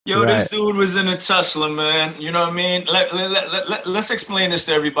Yo, this Right. dude was in a Tesla, man. You know what I mean? Let's explain this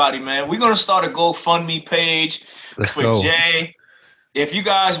to everybody, man. We're going to start a GoFundMe page Let's for go. Jay. If you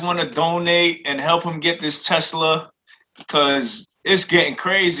guys want to donate and help him get this Tesla, because it's getting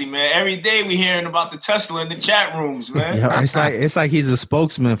crazy, man. Every day we hearing about the Tesla in the chat rooms, man. Yeah, it's like he's a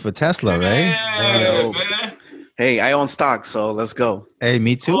spokesman for Tesla, right? Yeah, Yo. man. Hey, I own stock, so let's go. Hey,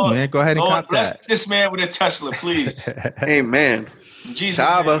 me too, Lord, man. Go ahead and Lord cop bless that. this man with a Tesla, please. Hey, man. In Jesus'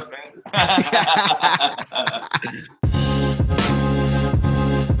 Shaba. name, man.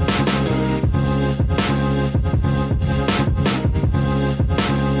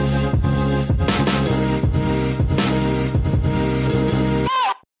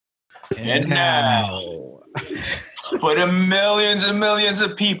 And now, for the millions and millions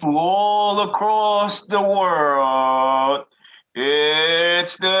of people all across the world,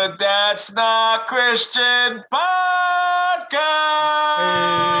 it's the That's Not Christian podcast.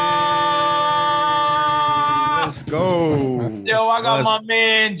 Let's go. Yo, I got Let's- my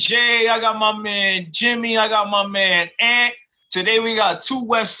man Jay, I got my man Jimmy, I got my man Ant. Today we got two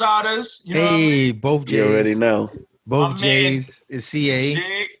West Siders. You know what I mean? Hey, both You already J's. know. Both My man- J's is CA.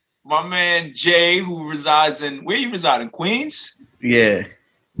 Jay, my man Jay, who resides in where you reside in Queens? Yeah.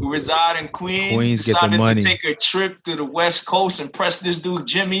 Who reside in Queens, Queens get the decided money. to take a trip to the West Coast and press this dude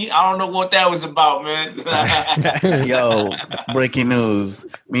Jimmy. I don't know what that was about, man. Yo, breaking news.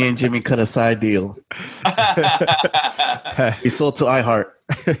 Me and Jimmy cut a side deal. We sold to iHeart.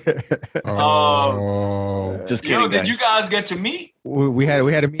 Oh, Just Yo, kidding, did guys. you guys get to meet? we had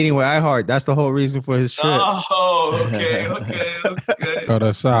a meeting with iHeart. That's the whole reason for his trip. Oh, okay. cut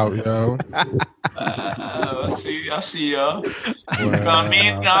us out, yo. I see y'all. You know what I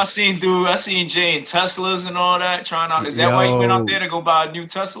mean? I seen Jay in Teslas and all that. Trying out. Is that why you went out Yo. there to go buy a new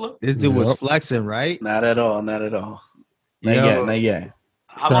Tesla? This dude was Yep. flexing, right? Not at all. Not at all. Not Yo. yet. Not yet.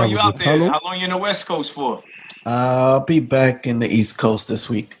 How long you Travel out the there? tunnel? How long you in the West Coast for? I'll be back in the East Coast this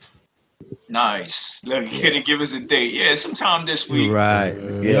week. Nice. Look, you gonna give us a date? Yeah, sometime this week. Right.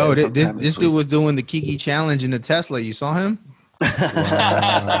 Yeah, Yo, this sometime this this dude week. was doing the Kiki challenge in the Tesla. You saw him?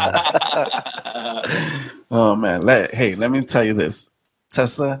 Oh man. Let me tell you this.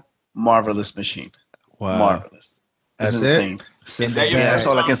 Tesla, marvelous machine. Wow. Marvelous. That's It's it? insane. Send that it your Yeah, back. that's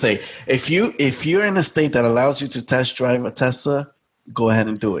all I can say. If you're in a state that allows you to test drive a Tesla, go ahead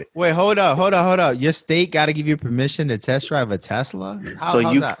and do it. Wait, hold up. Your state got to give you permission to test drive a Tesla? How's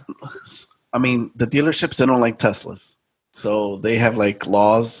that? I mean, the dealerships, they don't like Teslas. So they have like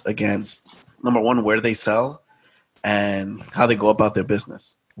laws against, number one, where they sell and how they go about their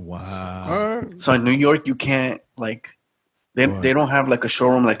business. Wow. So in New York, you can't like, they don't have like a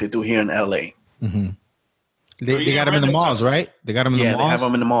showroom like they do here in LA. Mm-hmm. So They you got them in the rent a malls, Tesla? right? They got them in the Yeah, malls. they have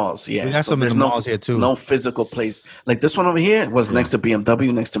them in the malls. Yeah, We got some in there's the malls here, too. No physical place. Like this one over here was next to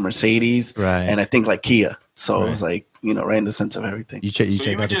BMW, next to Mercedes, Right. and I think like Kia. So it Right. was like, right in the center of everything. You check So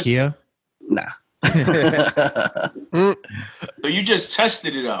you out the just- Kia? Nah. So you just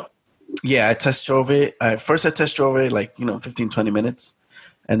tested it out. Yeah, I test drove it. First, I test drove it like 15, 20 minutes,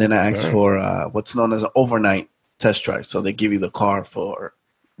 and then I asked for what's known as an overnight test drive. So they give you the car for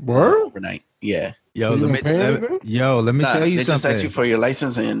Word? overnight. Yeah. Yo, You let me don't pay anything? tell you they just ask you something. for your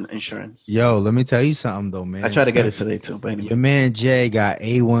license and insurance. Yo, let me tell you something though, man. I tried to get it today too, but anyway. Your man Jay got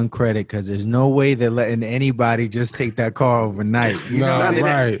A1 credit because there's no way they're letting anybody just take that car overnight. You know Nah, what I mean?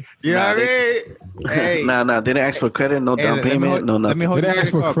 right. You know Nah, what I mean? Hey, Nah, they didn't ask for credit, no hey, down let me payment, hold- no Let nothing. me hold Did they your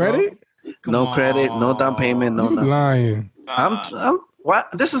ask for credit card, bro. credit? Come No credit, no down payment, no You nothing. lying. I'm what?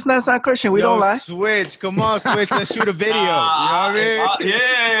 This is not Christian. We Yo, don't lie. Switch. Come on, Switch. Let's shoot a video. You know what I mean?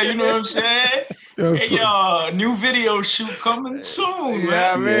 Yeah, you know what I'm saying? Yo, Hey, so- y'all, new video shoot coming soon,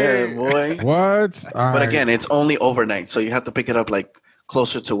 Yeah, man. Yeah, man. boy. What? All But right. again, it's only overnight, so you have to pick it up like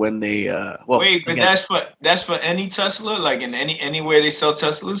closer to when they. Wait, but again, that's for any Tesla, like in anywhere they sell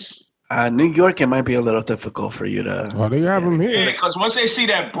Teslas. New York, it might be a little difficult for you to. Oh, they have them Yeah, here. because once they see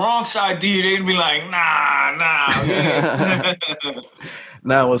that Bronx ID, they'd be like, nah. Yeah.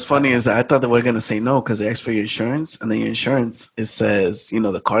 Now, what's funny is I thought they were gonna say no because they asked for your insurance, and then your insurance it says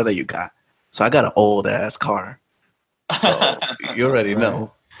the car that you got. So I got an old ass car, so you already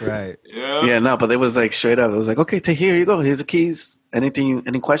know. Right. Yeah. Yeah, no, but it was like straight up. It was like, okay, here you go. Here's the keys. Any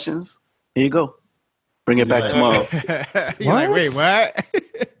questions? Here you go. Bring it back tomorrow. You're like, What? wait, what?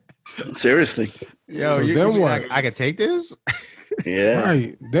 Seriously. Yo, So you, then you what? I could take this? Yeah.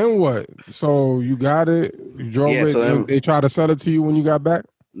 Right. Then what? So you got it. You drove Yeah, it. so and then- they tried to sell it to you when you got back.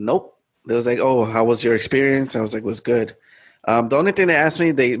 Nope. They was like, oh, how was your experience? I was like, was good. The only thing they asked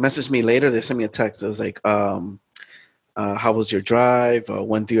me, they messaged me later. They sent me a text. It was like, how was your drive?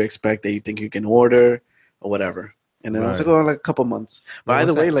 When do you expect that you think you can order or whatever? and then it was Right. like, oh, like a couple months. But What's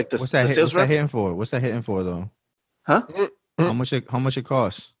either way, that- like the what's that sales what's that rep, hitting for? What's that hitting for though? huh? How much it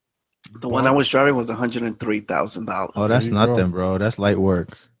costs? The one I was driving was $103,000. Oh, that's you go. nothing, bro. That's light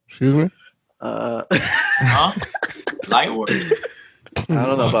work. Excuse me. Huh? Light work. I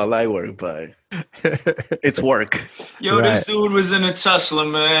don't know about light work, but it's work. Yo, this Right. dude was in a Tesla,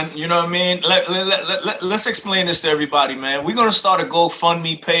 man. You know what I mean? Let's explain this to everybody, man. We're gonna start a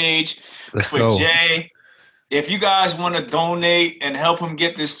GoFundMe page Let's for go. Jay. If you guys want to donate and help him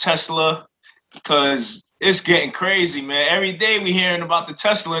get this Tesla, because it's getting crazy, man. Every day we hearing about the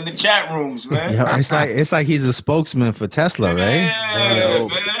Tesla in the chat rooms, man. Yo, it's like he's a spokesman for Tesla, right? Yeah, Yo.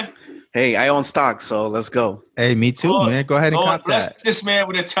 man. Hey, I own stock, so let's go. Hey, me too, Lord, man. Go ahead and Lord, cop bless that. this man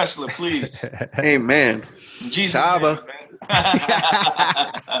with a Tesla, please. Hey, man. In Jesus' Shaba. name,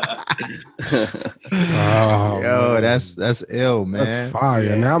 man. Oh, Yo, man. that's ill, man. That's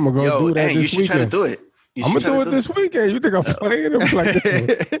fire. Now I'm gonna go do that hey, you this should try to weekend. do it. You I'm should gonna try do to it this weekend. You think I'm playing? I'm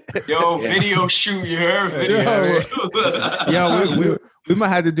like, Yo, Yeah. video shoot, you heard? Video Yo. shoot. Yo, we might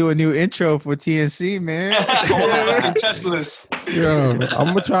have to do a new intro for TNC, man. All of us in Teslas. yo, I'm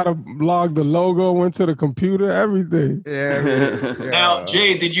gonna try to log the logo into the computer, everything. Yeah. Man. Now,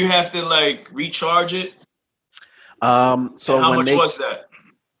 Jay, did you have to like recharge it? So And how when much they was that?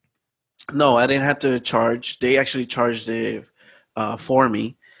 no, I didn't have to charge. They actually charged it for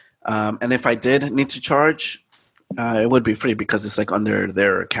me. And if I did need to charge, it would be free because it's like under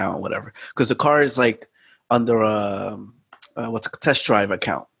their account, whatever. Because the car is like under what's a test drive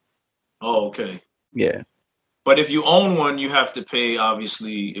account. Oh, okay. Yeah. But if you own one, you have to pay,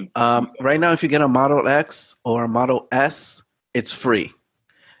 obviously. Right now, if you get a Model X or a Model S, it's free.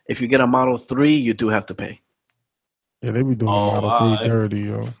 If you get a Model 3, you do have to pay. Yeah, they be doing Oh, Model wow. 330,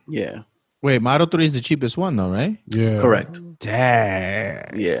 yo. Yeah. Wait, Model 3 is the cheapest one, though, right? Yeah, Correct. Dang.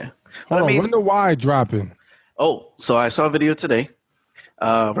 Yeah. Hold I on, mean- when the Y dropping? Oh, so I saw a video today,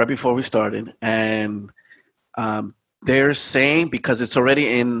 right before we started, and they're saying because it's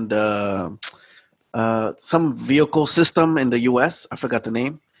already in the some vehicle system in the U.S. I forgot the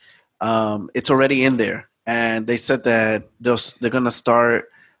name. It's already in there, and they said that they're gonna start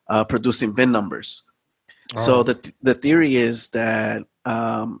producing VIN numbers. So Oh. the theory is that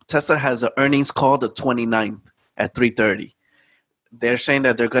Tesla has an earnings call the 29th at 3:30. They're saying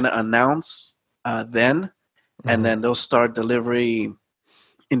that they're gonna announce then. And then they'll start delivery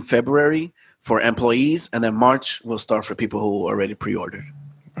in February for employees, and then March will start for people who already pre-ordered.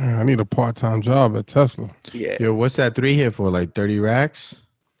 Man, I need a part-time job at Tesla. Yeah. Yo, what's that 3 here for? Like 30 racks?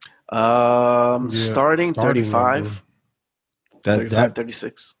 Starting 35, That 35,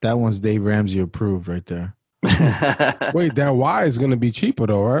 36. that one's Dave Ramsey approved right there. Wait, that Y is gonna be cheaper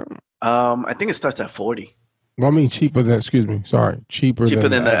though, right? I think it starts at 40. Well, I mean cheaper than. Excuse me, sorry, cheaper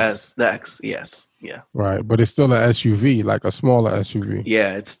Than the X. X. Yes. Yeah. Right, but it's still an SUV, like a smaller SUV.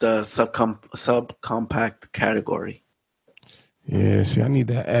 Yeah. It's the subcompact category. Yeah, see, I need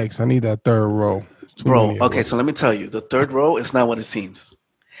that X. I need that third row. Too Bro, many of okay, them. so let me tell you, the third row is not what it seems.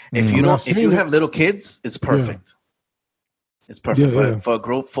 If Mm. you I mean, don't, I've if seen you it. have little kids, it's perfect. It's perfect. Yeah, But yeah. for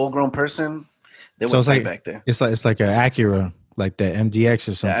a full-grown person, they So would it's play like- back there. It's like an Acura, like the MDX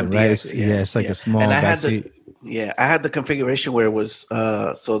or something, right? MDX, yeah, It's like yeah. a small And I had backseat. Yeah, I had the configuration where it was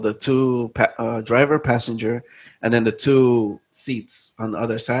so the two driver, passenger, and then the two seats on the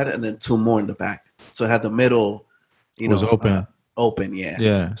other side, and then two more in the back. So it had the middle, Was open. Open, yeah.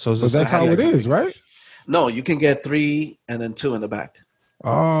 Yeah. So it's But that's how it is, right? No, you can get 3 and then 2 in the back.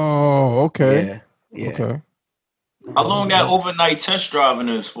 Oh, okay, Yeah, yeah. okay. How long that overnight test driving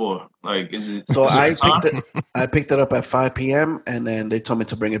is for? Like, is it? So a I certain picked I picked it up at 5 p.m. and then they told me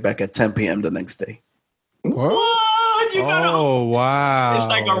to bring it back at 10 p.m. the next day. What? What? You gotta, Oh wow! it's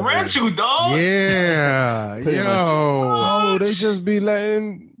like a rental, dog. Yeah, Pretty yo. much. Oh, they just be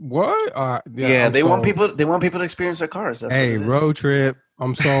letting what? Yeah, I'm they want sold. people to experience their cars. That's Hey, what it is. road trip.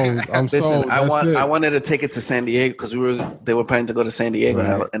 I'm sold. I'm Listen, sold. That's it. I wanted to take it to San Diego because they were planning to go to San Diego,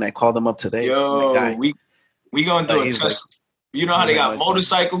 Right. and I called them up today. and the Yo, guy- we gonna do Like, a he's Tesla. You know how they he's got like-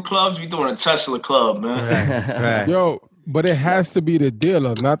 motorcycle clubs? We doing a Tesla club, man. Right. Yo, but it has to be the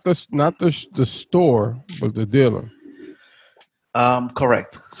dealer, not the store, but the dealer.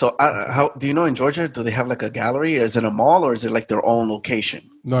 Correct. So, how do you know in Georgia? Do they have like a gallery? Is it a mall or is it like their own location?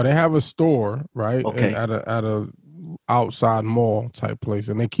 No, they have a store, right? Okay. And at a outside mall type place,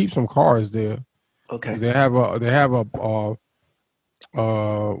 and they keep some cars there. Okay. They have a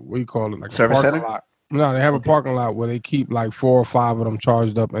what do you call it? Like a Service parking center? lot. No, they have Okay. a parking lot where they keep like 4 or 5 of them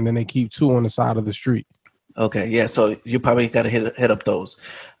charged up, and then they keep 2 on the side of the street. Okay. Yeah. So you probably got to hit up those.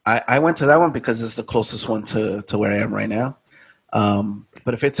 I went to that one because it's the closest one to where I am right now.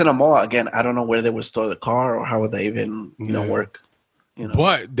 But if it's in a mall, again, I don't know where they would store the car or how would they even, Yeah. work.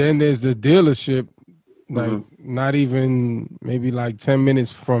 But then there's the dealership, like Mm-hmm. not even maybe like 10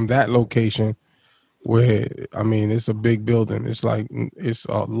 minutes from that location, where I mean it's a big building. It's like it's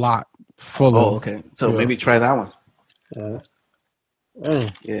a lot full Oh, of. okay. So Yeah. maybe try that one.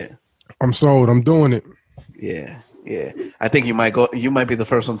 Mm. Yeah. I'm sold. I'm doing it. Yeah. Yeah. I think you might go. You might be the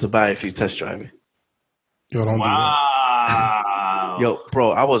first one to buy if you test drive it. Yo, don't do that. Wow. Yo,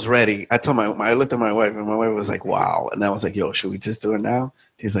 bro, I was ready. I told I looked at my wife, and my wife was like, "Wow," and I was like, "Yo, should we just do it now?"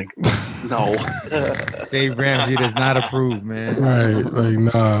 She's like, "No." Dave Ramsey does not approve, man. Right, like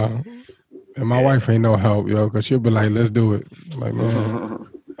nah. And my wife ain't no help, yo, because she'll be like, let's do it. I'm like, man.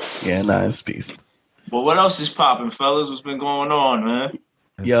 Yeah, nah, it's peace. Well, what else is popping, fellas? What's been going on, man?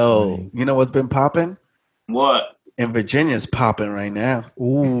 That's Yo, funny. you know what's been popping? What? In Virginia's popping right now.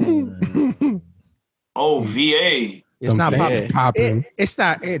 Ooh. Oh, VA. It's not things popping. popping. It's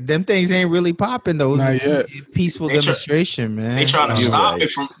not. Them things ain't really popping though. Not yet. Peaceful They try- demonstration, man. They trying to You're stop right.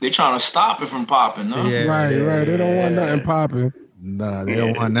 it from. They trying to stop it from popping, no? Yeah, Right. They don't want nothing popping. No, they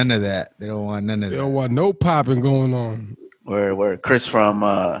don't want none of that. They don't want none of They that. don't want no popping going on. Where Chris from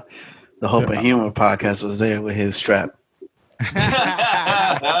the Hope and Humor podcast was there with his strap.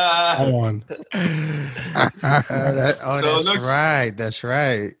 On. That's right. That's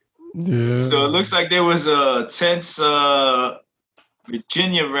right. Yeah. So it looks like there was a tense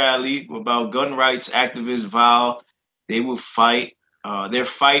Virginia rally about gun rights activists vow they will fight. Their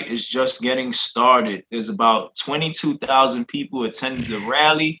fight is just getting started. There's about 22,000 people attending the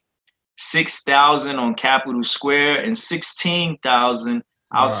rally, 6,000 on Capitol Square, and 16,000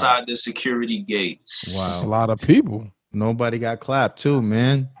 outside the security gates. That's a lot of people. Nobody got clapped too,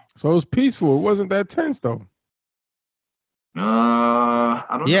 man. So it was peaceful. It wasn't that tense though. I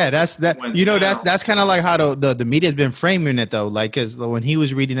don't know. Yeah, that's that. Went You know, down. that's kind of like how the media's been framing it though. Like, cause when he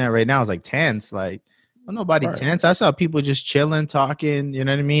was reading that right now, it's like tense. Like, well, nobody Right. tense. I saw people just chilling, talking. You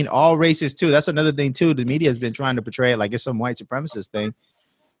know what I mean? All races too. That's another thing too. The media has been trying to portray it like it's some white supremacist thing.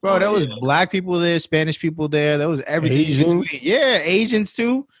 Bro, there was black people there, Spanish people there. There was everything. in Asians. between. Yeah, Asians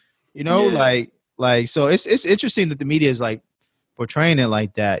too. You know, Yeah. like so it's interesting that the media is like portraying it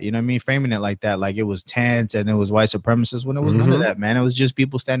like that. You know what I mean? Framing it like that, like it was tense and it was white supremacists when it was none of that, man. It was just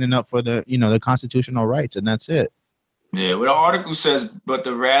people standing up for the, the constitutional rights, and that's it. Yeah, well, the article says, but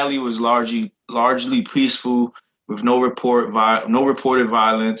the rally was largely peaceful, with no reported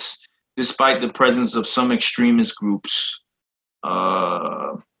violence, despite the presence of some extremist groups.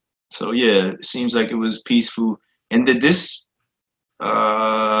 So yeah, it seems like it was peaceful. And did this?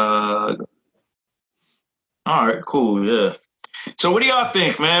 All right, cool, yeah. So what do y'all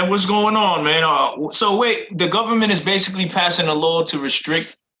think, man? What's going on, man? So wait, the government is basically passing a law to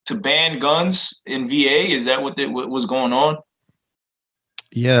ban guns in VA. Is that what was going on?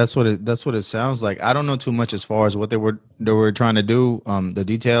 Yeah, that's what it sounds like. I don't know too much as far as what they were trying to do. The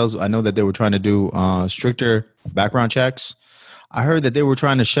details. I know that they were trying to do stricter background checks. I heard that they were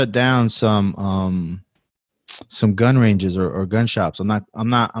trying to shut down some gun ranges or gun shops. I'm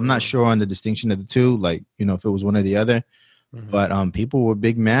not sure on the distinction of the two. Like, if it was one or the other. But people were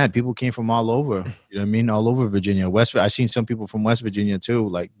big mad. People came from all over. You know what I mean? All over Virginia. I seen some people from West Virginia too.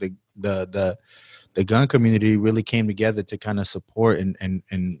 Like the gun community really came together to kind of support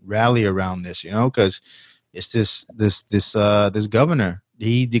and rally around this, because it's this governor.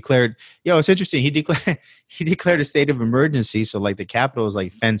 He declared, it's interesting. He declared a state of emergency. So like the Capitol is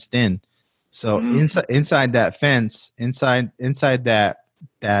like fenced in. So inside that fence, inside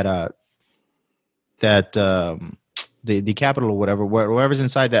the Capitol or whatever, wherever's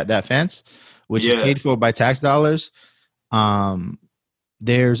inside that fence, which is paid for by tax dollars,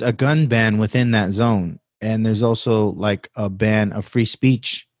 there's a gun ban within that zone, and there's also like a free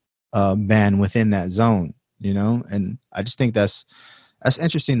speech ban within that zone. And I just think that's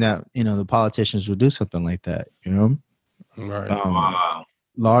interesting that the politicians would do something like that. Right. Wow.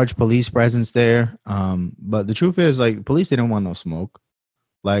 Large police presence there, but the truth is, like, police didn't want no smoke.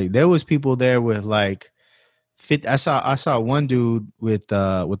 Like, there was people there with like. I saw one dude with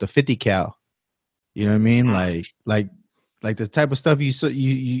a 50 cal. You know what I mean? Like the type of stuff you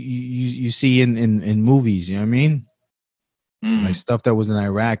see in movies. You know what I mean? Like stuff that was in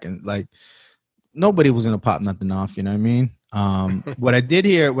Iraq, and like nobody was gonna pop nothing off. You know what I mean? What I did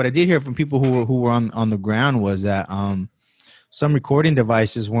hear from people who were on the ground was that some recording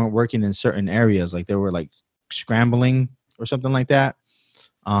devices weren't working in certain areas. Like they were like scrambling or something like that.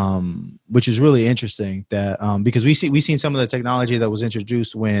 Which is really interesting that because we seen some of the technology that was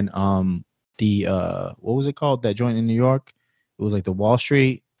introduced when the what was it called, that joint in New York? It was like the Wall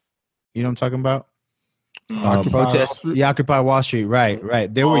Street. You know what I'm talking about? Occupy Wall protests. Street? The Occupy Wall Street.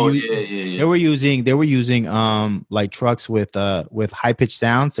 Right. They were they were using like trucks with high pitched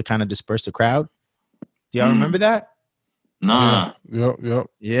sounds to kind of disperse the crowd. Do y'all remember that? Nah. Yep.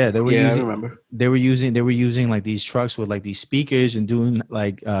 Yeah, I remember. They were using like these trucks with like these speakers and doing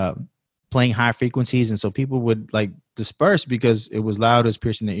like playing high frequencies, and so people would like disperse because it was loud, it was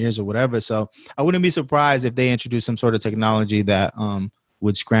piercing their ears or whatever. So I wouldn't be surprised if they introduced some sort of technology that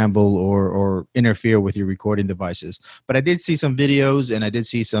would scramble or interfere with your recording devices. But I did see some videos and I did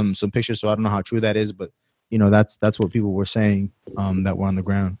see some pictures, so I don't know how true that is, but you know, that's what people were saying that were on the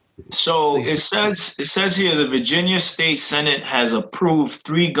ground. So it says here the Virginia State Senate has approved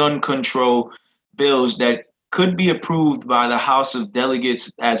 3 gun control bills that could be approved by the House of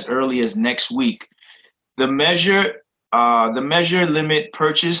Delegates as early as next week. The measure limit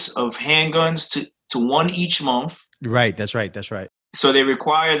purchase of handguns to 1 each month. Right, that's right. So they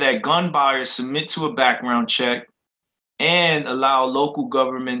require that gun buyers submit to a background check and allow local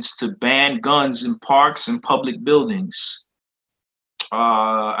governments to ban guns in parks and public buildings. So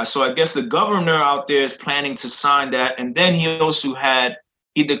I guess the governor out there is planning to sign that. And then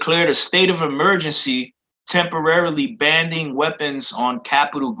he declared a state of emergency, temporarily banning weapons on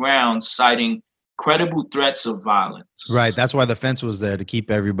Capitol grounds, citing credible threats of violence. Right. That's why the fence was there, to keep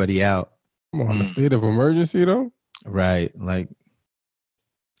everybody out. Come on, a state of emergency though? Right. Like,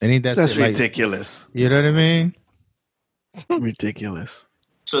 that's ridiculous. You know what I mean? Ridiculous.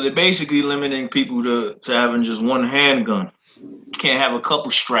 So they're basically limiting people to having just one handgun. You can't have a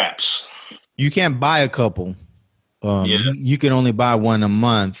couple straps. You can't buy a couple. You can only buy one a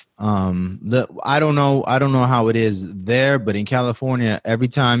month. I don't know how it is there, but in California, every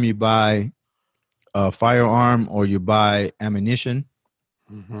time you buy a firearm or you buy ammunition,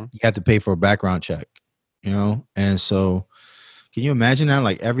 you have to pay for a background check. You know, and so can you imagine that?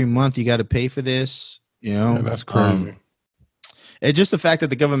 Like every month you got to pay for this. You know, yeah, that's crazy. It's just the fact that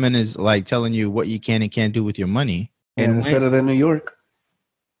the government is like telling you what you can and can't do with your money. And it's better than New York.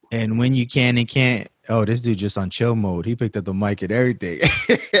 And when you can and can't. Oh, this dude just on chill mode. He picked up the mic and everything. He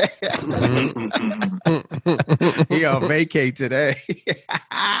on vacay today.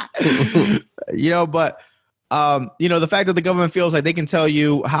 You know, but you know, the fact that the government feels like they can tell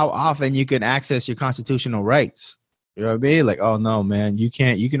you how often you can access your constitutional rights. You know what I mean? Like, oh no, man, you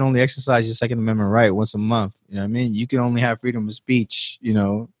can't. You can only exercise your Second Amendment right once a month. You know what I mean? You can only have freedom of speech, you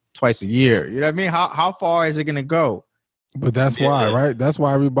know, twice a year. You know what I mean? How far is it gonna go? But that's why, right? That's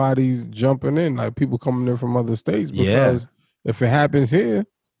why everybody's jumping in, like people coming in from other states. Because if it happens here,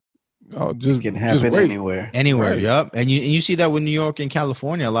 it can happen anywhere. Right. Yep. And you see that with New York and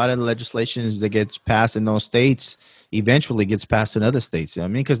California, a lot of the legislation that gets passed in those states eventually gets passed in other states. You know what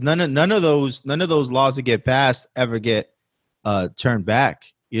I mean? Because none of those laws that get passed ever get turned back.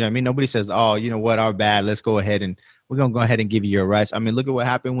 You know what I mean? Nobody says, "Oh, you know what? Our bad. Let's go ahead and we're gonna go ahead and give you your rights." I mean, look at what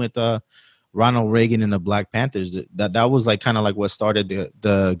happened with Ronald Reagan and the Black Panthers. That was like kind of like what started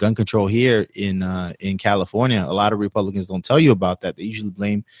the gun control here in California. A lot of Republicans don't tell you about that. They usually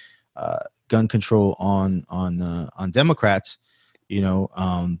blame gun control on Democrats, you know.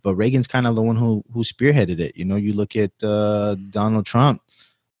 But Reagan's kind of the one who spearheaded it. You know, you look at Donald Trump.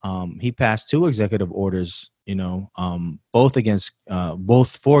 He passed 2 executive orders, you know, both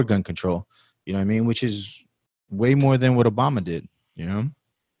for gun control. You know what I mean? Which is way more than what Obama did. You know.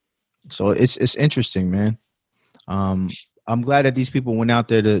 So it's interesting, man. I'm glad that these people went out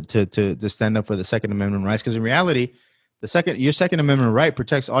there to stand up for the Second Amendment rights, because in reality, your Second Amendment right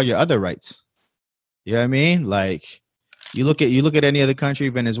protects all your other rights. You know what I mean? Like you look at any other country,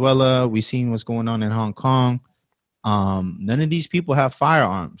 Venezuela, we've seen what's going on in Hong Kong. None of these people have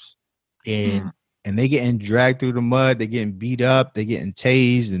firearms, and they getting dragged through the mud, they getting beat up, they getting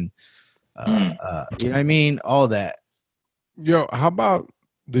tased, and you know what I mean? All that. Yo, how about?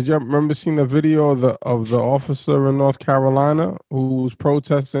 Did you remember seeing the video of the officer in North Carolina who was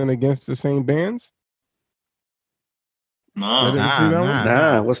protesting against the same bans?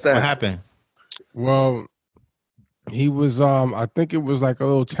 Nah. What's that? What happened? Well, he was I think it was like a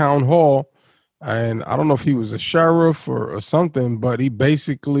little town hall, and I don't know if he was a sheriff or something, but he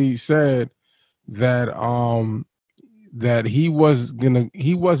basically said that that he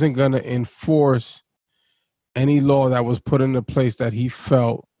wasn't gonna enforce any law that was put into place that he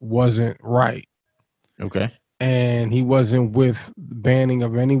felt wasn't right. Okay. And he wasn't with banning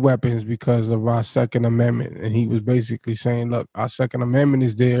of any weapons because of our Second Amendment. And he was basically saying, look, our Second Amendment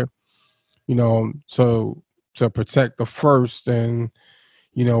is there, you know, so to protect the first, and,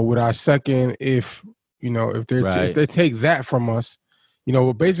 you know, with our second, if they take that from us, you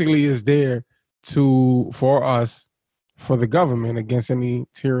know, basically is there for us for the government, against any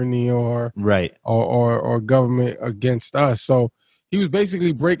tyranny or Right. or government against us. So he was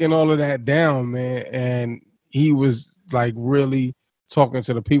basically breaking all of that down, man. And he was like really talking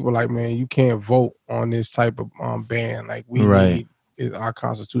to the people like, man, you can't vote on this type of ban. Like we Right. need our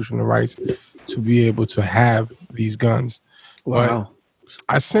constitutional rights to be able to have these guns. Wow. But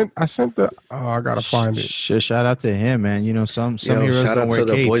I sent the I gotta find it. Shout out to him, man. You know, some Yo, heroes shout don't out wear to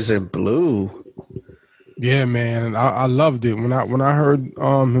the capes. boys in blue. Yeah, man. And I loved it. When I heard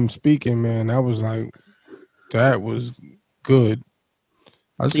him speaking, man, that was good.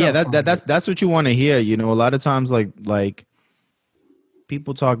 Yeah, that's what you want to hear. You know, a lot of times like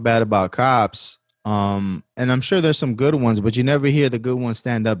people talk bad about cops. And I'm sure there's some good ones, but you never hear the good ones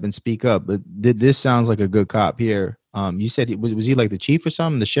stand up and speak up. But this sounds like a good cop here. You said was he like the chief or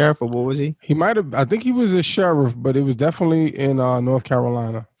something, the sheriff, or what was he? He might have. I think he was a sheriff, but it was definitely in North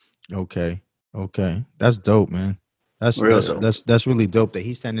Carolina. Okay, that's dope, man. That's really dope that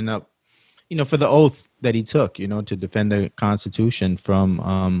he's standing up, you know, for the oath that he took, you know, to defend the Constitution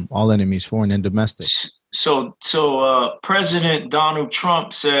from all enemies, foreign and domestic. So President Donald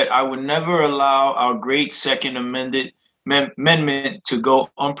Trump said, "I would never allow our great Second Amendment to go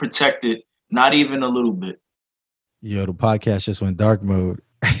unprotected, not even a little bit." Yo, the podcast just went dark mode.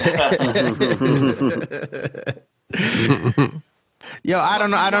 Yo, I don't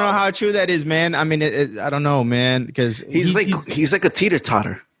know how true that is, man. I mean, I don't know, man, because he's like a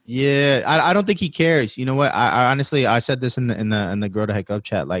teeter-totter. Yeah, I don't think he cares. You know what? I honestly, I said this in the Grow the Heck Up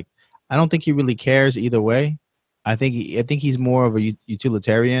chat. Like, I don't think he really cares either way. I think he's more of a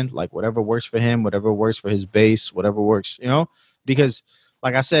utilitarian. Like, whatever works for him, whatever works for his base, whatever works, you know. Because,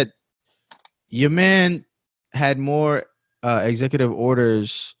 like I said, your man had more executive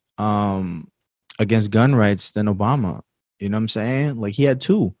orders against gun rights than Obama. You know what I'm saying? Like, he had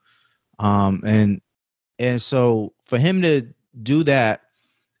 2. And so for him to do that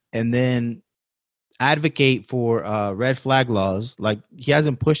and then advocate for red flag laws, like, he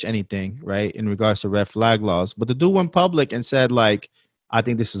hasn't pushed anything, right, in regards to red flag laws, but the dude went public and said, like, I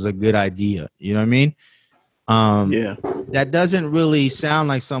think this is a good idea. You know what I mean? Yeah. That doesn't really sound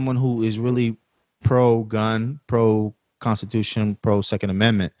like someone who is really pro-gun, pro-Constitution, pro-Second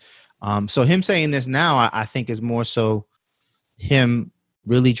Amendment. So him saying this now, I think is more so him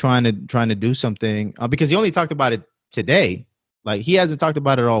really trying to do something, because he only talked about it today. Like, he hasn't talked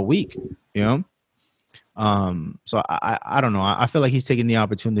about it all week, you know? So I don't know. I feel like he's taking the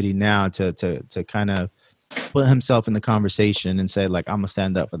opportunity now to kind of put himself in the conversation and say, like, I'm gonna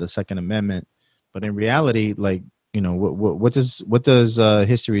stand up for the Second Amendment. But in reality, like, you know, what does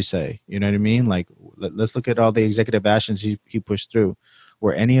history say? You know what I mean? Like, let's look at all the executive actions he pushed through.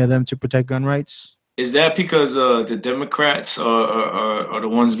 Were any of them to protect gun rights? Is that because the Democrats are the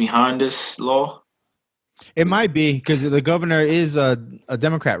ones behind this law? It might be because the governor is a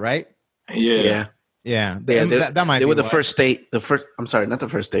Democrat, right? Yeah. That might. They be were the why. first state. I'm sorry, not the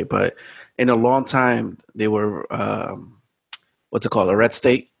first state, but in a long time they were what's it called, a red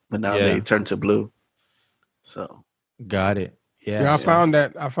state, but now they turned to blue. So got it. Yeah. Yeah, I found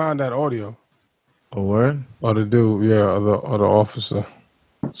that audio. A word? Or the dude, or the officer.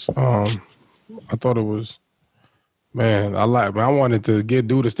 So, I thought it was, man. I wanted to give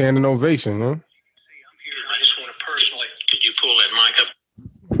dude a standing ovation, man. I just want to personally, could you pull that mic up?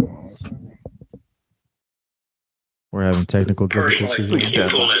 We're having technical difficulties. Could you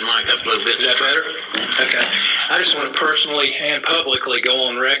pull that mic up a little bit? Is that better? Okay. I just want to personally and publicly go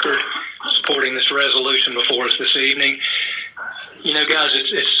on record supporting this resolution before us this evening. You know, guys,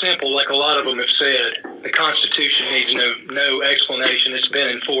 it's simple, like a lot of them have said. The Constitution needs no explanation. It's been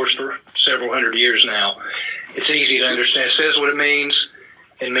enforced for several hundred years now. It's easy to understand. It says what it means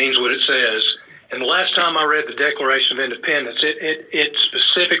and means what it says. And the last time I read the Declaration of Independence, it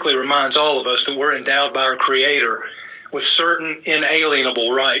specifically reminds all of us that we're endowed by our Creator with certain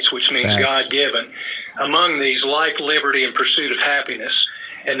inalienable rights, which means God-given. Among these, life, liberty, and pursuit of happiness,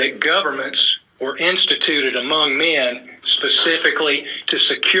 and that governments were instituted among men specifically to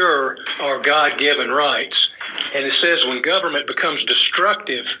secure our God-given rights. And it says when government becomes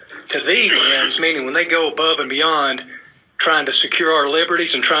destructive to these ends, meaning when they go above and beyond trying to secure our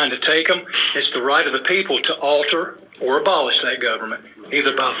liberties and trying to take them, it's the right of the people to alter or abolish that government,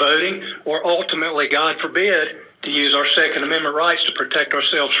 either by voting or ultimately, God forbid, to use our Second Amendment rights to protect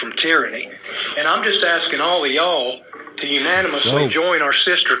ourselves from tyranny. And I'm just asking all of y'all to unanimously join our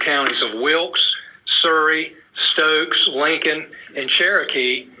sister counties of Wilkes, Surrey, Stokes, Lincoln, and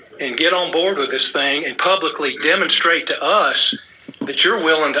Cherokee and get on board with this thing and publicly demonstrate to us that you're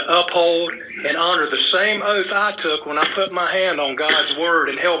willing to uphold and honor the same oath I took when I put my hand on God's word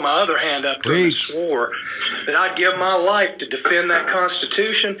and held my other hand up to it and swore that I'd give my life to defend that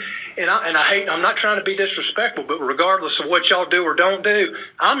Constitution. And I'm not trying to be disrespectful, but regardless of what y'all do or don't do,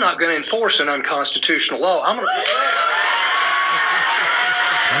 I'm not going to enforce an unconstitutional law. I'm going to protect.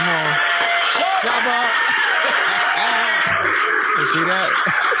 Come on. Shabba. You see that?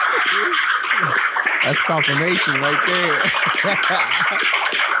 That's confirmation right there.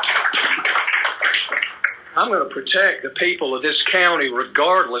 I'm going to protect the people of this county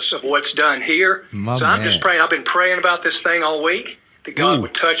regardless of what's done here. I'm just praying. I've been praying about this thing all week, that God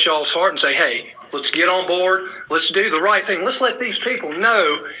would touch y'all's heart and say, hey, let's get on board. Let's do the right thing. Let's let these people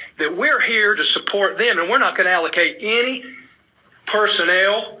know that we're here to support them, and we're not going to allocate any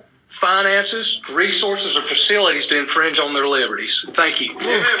personnel, finances, resources, or facilities to infringe on their liberties. Thank you.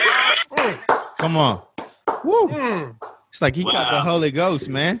 Come on. Woo. It's like he got the Holy Ghost,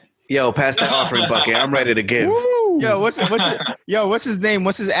 man. Yo, pass that offering bucket. I'm ready to give. Woo. Yo, what's his name?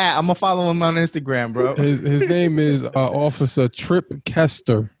 What's his at? I'm gonna follow him on Instagram, bro. His name is Officer Trip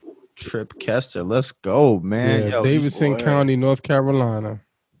Kester. Trip Kester. Let's go, man. Yeah, yo, Davidson County, North Carolina.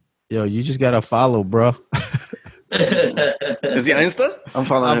 Yo, you just gotta follow, bro. Is he on Insta? I'm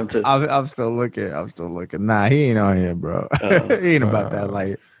following him too. I'm still looking. Nah, he ain't on here, bro. He ain't about that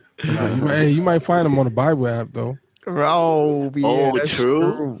life. You might find him on the Bible app though. Oh, yeah, that's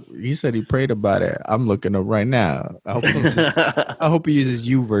true. He said he prayed about it. I'm looking up right now. I hope he uses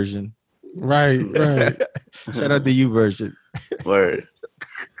U version. Right. Shout out the U version. Word.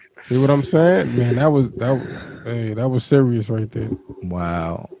 See what I'm saying? Man, that was serious right there.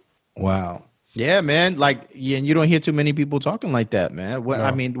 Wow. Yeah, man. Like, yeah, and you don't hear too many people talking like that, man. No.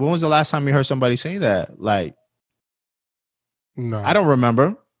 I mean, when was the last time you heard somebody say that? Like, no, I don't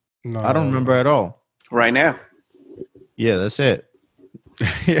remember. No, I don't remember at all. Right now. Yeah, that's it.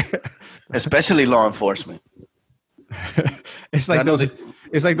 Especially law enforcement. It's like those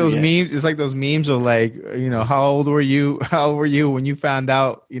memes. It's like those memes of like, how old were you when you found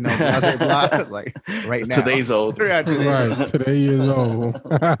out, blah, blah, blah. Like right now. Today's old. Right, today is old.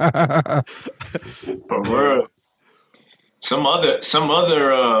 For real. Some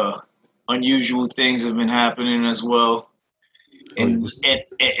other unusual things have been happening as well. In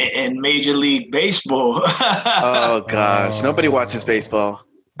Major League Baseball. Oh gosh, nobody watches baseball.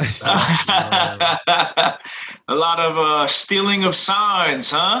 A lot of stealing of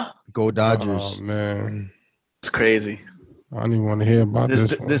signs, huh? Go Dodgers. Oh man, it's crazy. I don't even want to hear about this.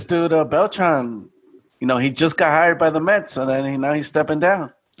 This dude Beltran, he just got hired by the Mets, and then now he's stepping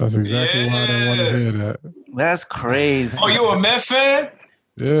down. That's exactly why I don't want to hear that. That's crazy. Oh, you a Met fan?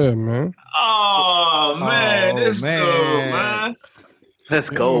 Yeah, man. Oh man, dude, man. Let's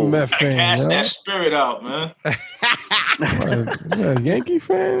go. Met fan, cast that spirit out, man. Yeah, Yankee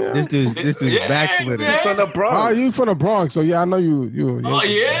fan. Yeah? This dude's backslidden. He's from the Bronx. Oh, you from the Bronx? So yeah, I know you. Oh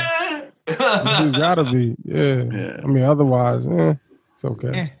yeah. You gotta be. Yeah. I mean, otherwise, it's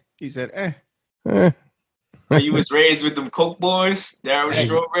okay. He said, You was raised with them Coke boys, Darryl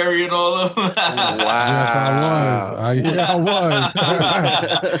Strawberry and all of them. Wow. Yes, I was.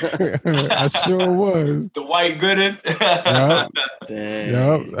 I sure was. The White Gooden.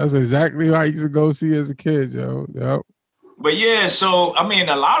 Yep. That's exactly what I used to go see as a kid, yo. Yep. But yeah, so I mean,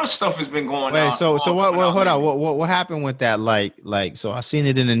 a lot of stuff has been going on. Wait, so what? Well, hold on. What happened with that? Like, so I seen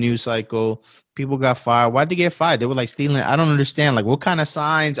it in the news cycle. People got fired. Why'd they get fired? They were like stealing. I don't understand. Like, what kind of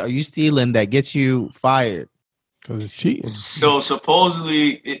signs are you stealing that gets you fired? Because it's cheating. So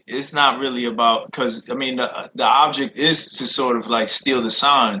supposedly it's not really about, because I mean the object is to sort of like steal the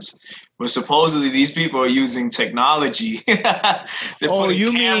signs, but supposedly these people are using technology. You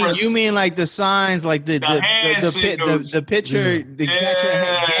mean like the signs, like the picture, the catcher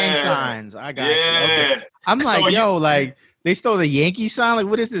gang signs? I got you. Okay. I'm like, like they stole the Yankee sign. Like,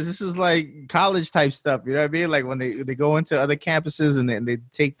 what is this? This is like college type stuff. You know what I mean? Like when they go into other campuses and they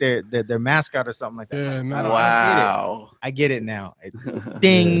take their mascot or something like that. Yeah, like, wow. I get it now.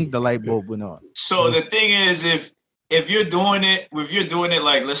 Ding, the light bulb went on. So the thing is, if you're doing it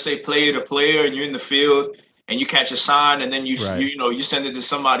like, let's say player to player, and you're in the field and you catch a sign and then you send it to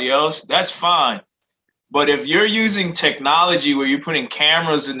somebody else, that's fine. But if you're using technology where you're putting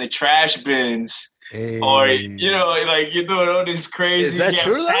cameras in the trash bins, or like you're doing all this crazy, is that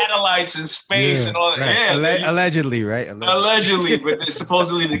true, satellites in space and all that. Right. Yeah, allegedly, right? Allegedly, but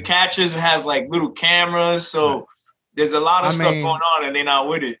supposedly the catchers have like little cameras, so there's a lot of stuff going on, and they're not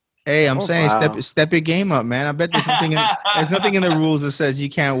with it. Hey, I'm Oh, saying wow. step your game up, man. I bet there's nothing in the rules that says you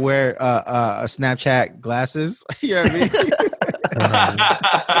can't wear a Snapchat glasses. You know what I mean?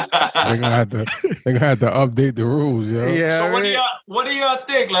 They're gonna have to update the rules, yo. Yeah. So I mean, what do y'all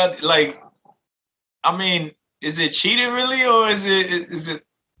think? Like, I mean, is it cheating really, or is it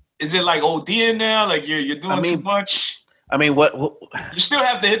like ODing now? Like you're doing too mean, much. I mean, what You still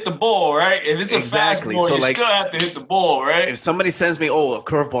have to hit the ball, right? If it's a Exactly. fastball, So, you like, still have to hit the ball, right? if somebody sends me, oh, a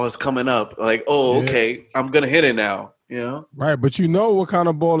curveball is coming up, like, oh, Yeah. okay, I'm gonna hit it now. You know? Right, but you know what kind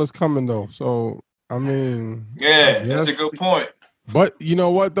of ball is coming though. So I mean, Yeah, I that's a guess. good point. But you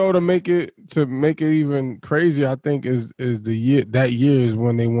know what though, to make it even crazier, I think is the year is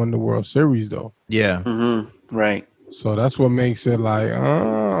when they won the World Series though. yeah. Mm-hmm. Right. So that's what makes it like,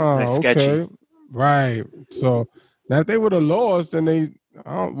 Like okay, sketchy. right. So now if they would have lost, then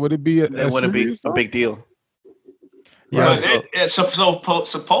would it be That as wouldn't be serious a though? big deal. Yeah. But So,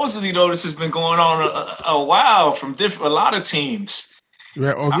 supposedly though, this has been going on a while from a lot of teams.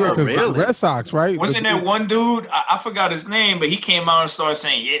 Yeah, oh I yeah, heard- because really? the Red Sox, right? Wasn't there one dude? I forgot his name, but he came out and started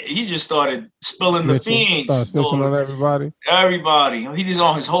saying, yeah, he just started spilling the beans. Snitching on everybody. Everybody. He just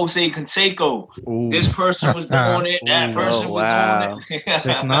on his Jose Canseco. ooh, This person was doing it. That Ooh. person Oh, was wow. doing it.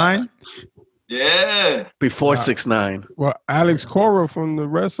 6'9". Yeah. Before Wow. 6'9". Well, Alex Cora from the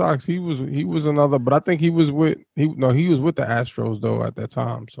Red Sox, he was another, but I think he was with he was with the Astros though at that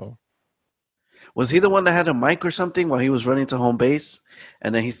time. So Was he the one that had a mic or something while he was running to home base?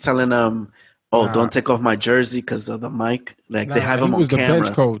 And then he's telling them, "Oh, Nah. don't take off my jersey because of the mic." Like they have he him on was the camera.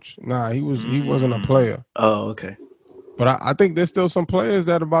 bench coach. Nah, he wasn't a player. Oh, okay. But I think there's still some players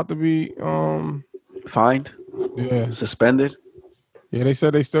that are about to be Fined, yeah. suspended. Yeah, they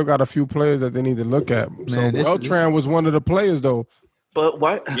said they still got a few players that they need to look at. So Man, this- Beltran was one of the players though. But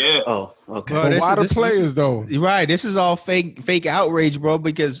why? Yeah. Oh, okay. Bro, But this- why the this- players though? Right. This is all fake outrage, bro.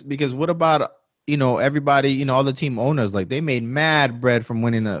 Because what about everybody, all the team owners? Like they made mad bread from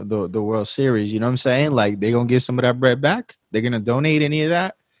winning the World Series. You know what I'm saying? Like they gonna give some of that bread back? They're gonna donate any of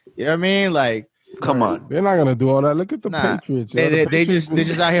that? You know what I mean? Like Come on. They're not gonna do all that. Look at the Nah. Patriots. yo. The they Patriots just they're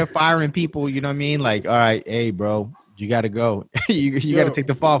just out here firing people. You know what I mean? Like, all right, hey, bro, you gotta go. you got to Yo. take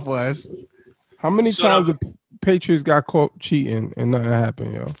the fall for us. How many So times the Patriots got caught cheating and nothing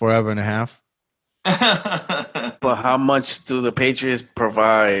happened, yo? Forever and a half. But how much do the Patriots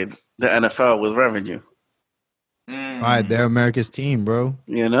provide the NFL with revenue? All right, they're America's team, bro.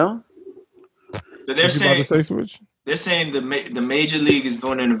 You know? So What you about to say, Switch? they're saying the major league is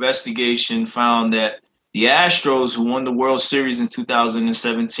doing an investigation, found that the Astros, who won the World Series in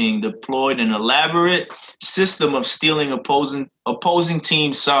 2017, deployed an elaborate system of stealing opposing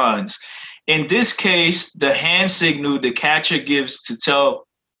team signs. In this case, the hand signal the catcher gives to tell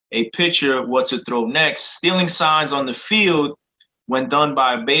a pitcher what to throw next. Stealing signs on the field, when done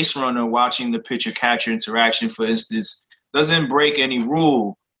by a base runner watching the pitcher-catcher interaction, for instance, doesn't break any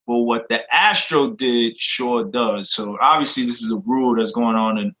rule. But what the Astro did sure does. So obviously this is a rule that's going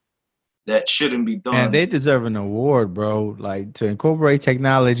on and that shouldn't be done. And they deserve an award, bro. Like to incorporate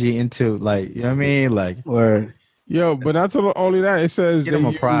technology into, like, you know what I mean? Like, Word. Yo, but not only that. It says get them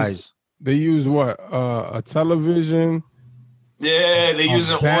a prize. They use what? A television. Yeah, they're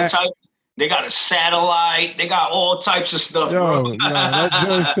using all bat. types. They got a satellite. They got all types of stuff, Yo, bro. nah, that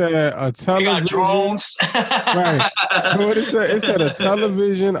joint said a They television. got drones. Right. What it said? It said a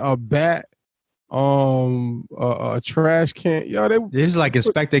television, a bat, a trash can. Yo, they This is like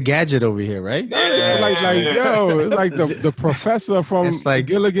Inspector Gadget over here, right? Yeah. like yo, it's like the professor from It's like-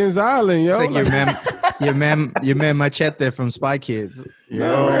 Gilligan's Island, yo. It's like your man Machete from Spy Kids.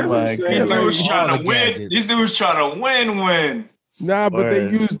 No, Oh my These God. dudes all trying the to win. gadgets. These dudes trying to win. Nah, but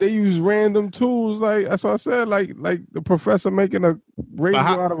Word. they use random tools. Like that's what I said. Like the professor making a radio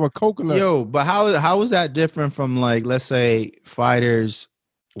out of a coconut. Yo, but how is that different from, like, let's say fighters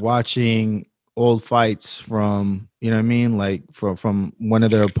watching old fights from, you know what I mean, like from one of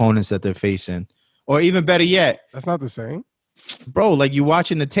their opponents that they're facing, or even better yet, That's not the same. bro, like you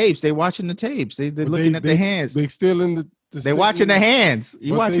watching the tapes. They watching the tapes. They're But looking at the hands. They still in the They're watching the hands.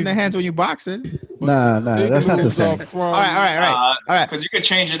 You But watching they- the hands when you boxing. Nah, that's not the same. All right. Because you could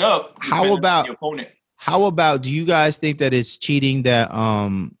change it up. How depending on about- your opponent? How about, do you guys think that it's cheating that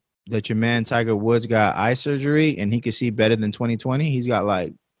that your man Tiger Woods got eye surgery and he could see better than 2020? He's got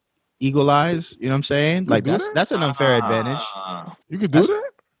like eagle eyes. You know what I'm saying? Like do that? that's an unfair advantage. You could do That's-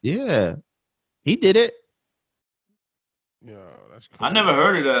 that. Yeah, he did it. Yeah, that's cool. I never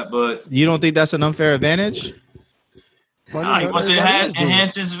heard of that, but You don't think that's an unfair advantage? he must have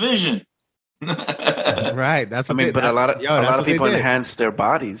enhanced his vision. Right. That's I what mean, they, but a lot of that's what they people did. enhance their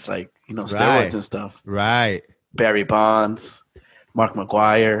bodies, like steroids Right. and stuff. Right. Barry Bonds, Mark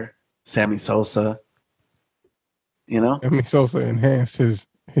McGuire. Sammy Sosa. You know, Sammy Sosa enhanced his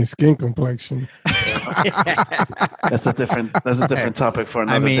skin complexion. that's a different topic for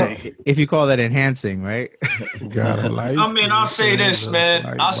another day. if you call that enhancing, right? Got a light I mean, I'll say skin, this, man.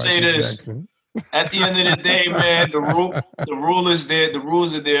 like I'll say Michael this. Jackson. At the end of the day, man, the rule is there. The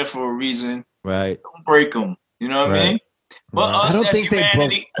rules are there for a reason. Right. Don't break them. You know what I mean? But Right. us I don't as think they broke.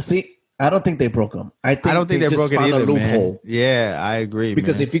 humanity, See, I don't think they broke them. I don't think they just broke it found either, a loophole. man. Yeah, I agree.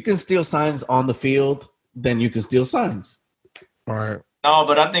 Because man. if you can steal signs on the field, then you can steal signs. All right. no,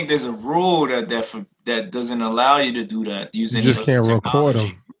 but I think there's a rule that doesn't allow you to do that. Use You any just can't record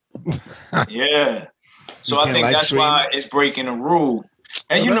technology. them. Yeah. So You I can't think live that's stream. why it's breaking a rule.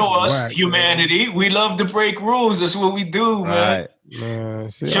 And Oh, you know that's us, whack, humanity, we love to break rules. That's what we do, man. right. Man,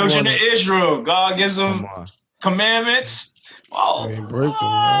 shit, I Children wanna- of Israel, God gives them Come on. commandments. Oh, They ain't break 'em,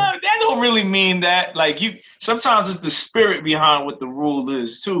 man. that don't really mean that. Like sometimes it's the spirit behind what the rule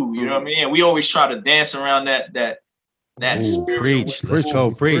is too. You know what I mean? And we always try to dance around that Ooh, spirit. Preach. Let's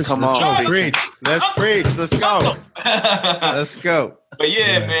go. Preach. Come Let's on, go. Preach. Let's preach. Let's go. Let's go. But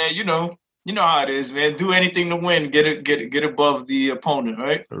yeah, Yeah. man, you know how it is, man. Do anything to win. Get above the opponent,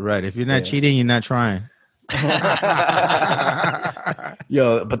 right? Right. If you're not Yeah. cheating, you're not trying.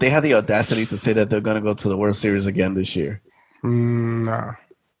 Yo, but they had the audacity to say that they're going to go to the World Series again this year. Nah.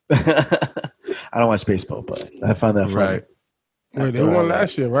 I don't watch baseball, but I found that funny. Right. Wait, they won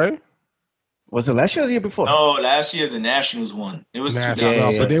last year, right? Was it last year or the year before? No, last year the Nationals won. It was Nah,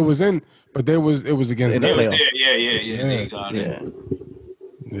 2000. yeah. but they was in. But it was against In They the was them. playoffs. there. Yeah. They Yeah. got it.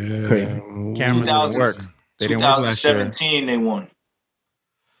 Yeah. Yeah. Crazy. Cameras 2000 didn't work. They didn't work last year. 2017 they won.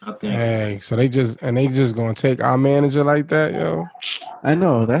 I think. Dang, so they just gonna take our manager like that, yo. I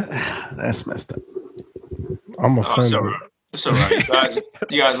know that's messed up. I'm Oh, it's offended. all right. It's all right.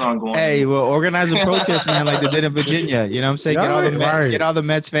 You guys aren't going. Hey, well, organize a protest, man, like they did in Virginia. You know what I'm saying? Right. Get all the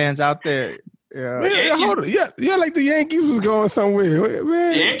Mets fans out there. Yeah. Yeah, hold on. Yeah, like the Yankees was going somewhere.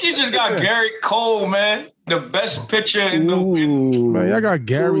 Man, The Yankees just got Garrett Cole, man. The best pitcher in the Ooh. man, y'all got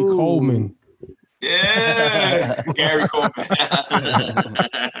Gary Ooh. Coleman. Yeah. Gary Coleman.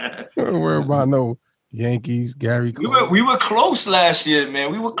 Don't worry about no Yankees, Gary Coleman. we were close last year,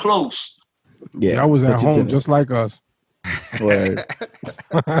 man. We were close. Yeah, Y'all was but at you home didn't. just like us. Word.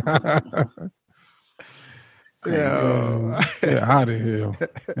 Yeah. Get out of here.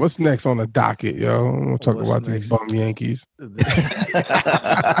 What's next on the docket, yo? We'll talk What's about next? these bum Yankees.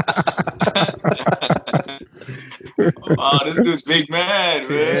 Oh, this dude's big mad,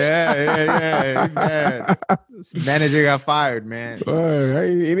 man. Yeah. Man. This manager got fired, man. Boy,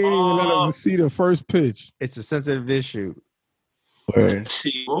 he didn't even let him see the first pitch. It's a sensitive issue. Word. Let's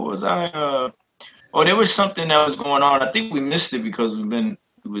see, what was I? There was something that was going on. I think we missed it because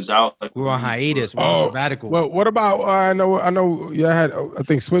it was out. Like We were on hiatus. We were on sabbatical. Well, what about? I know. Yeah, I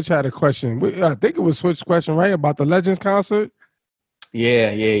think Switch had a question. I think it was Switch's question, right, about the Legends concert.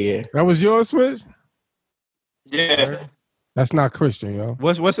 Yeah. That was yours, Switch. Yeah. That's not Christian, yo.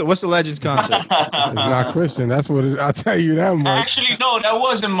 What's the Legends concert? It's not Christian. That's what I'll tell you that much. Actually, no, that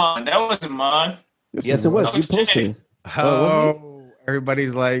wasn't mine. Yes, it was. You posted. Oh,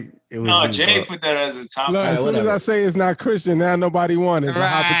 everybody's like, it was. No, you, Jay bro. put that as a top. Look, as soon as whatever. I say it's not Christian, now nobody won. It's a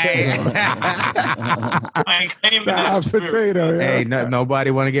hot potato. I ain't claiming The hot that spirit. potato. Yeah. Hey,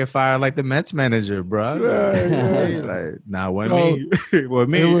 nobody want to get fired like the Mets manager, bro. Yeah. Like, nah, what me? What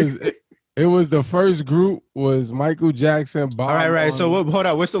me? It was the first group was Michael Jackson. Bob All right. Marley. So hold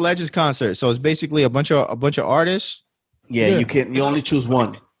on. What's the Legends concert? So it's basically a bunch of artists. Yeah, Yeah. you only choose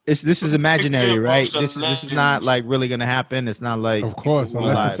one. This is imaginary, Picture a right? bunch of This is legends. not like really gonna happen. It's not like Of course, Well,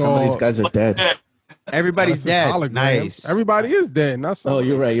 unless it's Some of all these guys are dead. everybody's unless it's dead. hologram. Nice. Everybody is dead. Not Oh, something.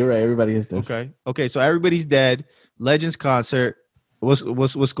 you're right. Everybody is dead. Okay. So everybody's dead. Legends concert. What's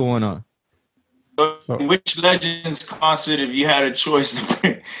going on? So- Which Legends concert, if you had a choice to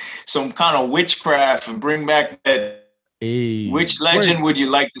bring some kind of witchcraft and bring back that, Hey, which legend would you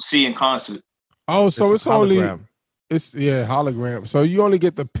like to see in concert? Oh, so it's only hologram. it's hologram. So you only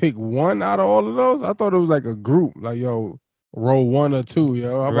get to pick one out of all of those. I thought it was like a group. Like yo, roll one or two.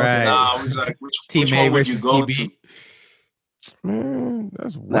 Yo, How about Right. Nah, I was like, which Team A one would you versus go TB. to? that? Man,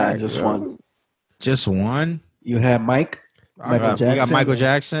 that's Nah, whack, just yo. one. Just one. You have Mike, I Michael got- We got Jackson. Michael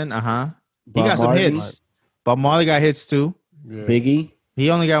Jackson. He Bob got some Marley, hits. Bob Marley got hits too. Yeah. Biggie, He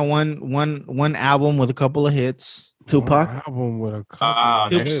only got one album with a couple of hits. Tupac. Album with a couple. Ah,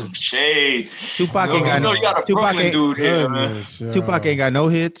 of there's hits. some shade. Tupac No, ain't got you got a Tupac Brooklyn ain't, dude here, man. Goodness, yo. Tupac ain't got no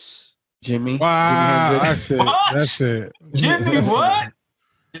hits. Jimmy. Wow, Jimi that's Hendrix. it. What? That's it. Jimmy, what?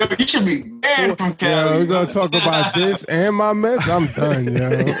 Yo, you should be banned from Cali. Yo, we're gonna talk about this and my meds. I'm done,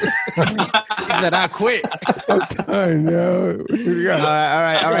 yo. He said, "I quit." I'm done, yo. All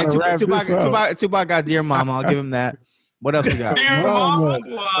right. gotta wrap this up. Tupac got Dear Mama. I'll give him that. What else we got? Dear Mama. Mama.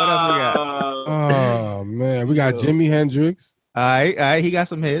 What else we got? Oh man, we got Jimi Hendrix, All right. He got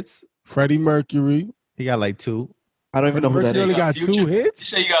some hits. Freddie Mercury. He got like 2. I don't even know who that Mercury only is. got Future. 2 You hits.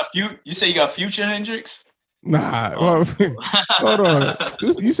 say you got Future Hendrix? Nah, well, hold on.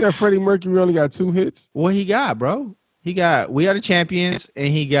 You said Freddie Mercury only got 2 hits. What he got, bro? He got We Are the Champions, and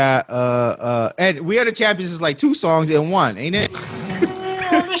he got and We Are the Champions is like 2 songs in one, ain't it?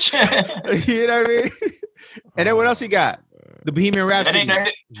 You know what I mean? And then what else he got? The Bohemian That Rhapsody. ain't a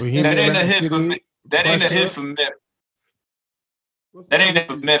hit. Bohemian That ain't a hit for Rhapsody. me. That ain't a hit for Myth. That ain't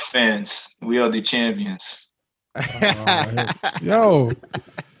for Myth fans. We are the champions. Yo,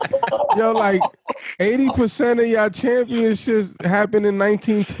 like 80% of y'all championships happened in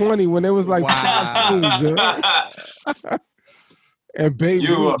 1920 when there was like Wow. 5 teams, yo. And baby,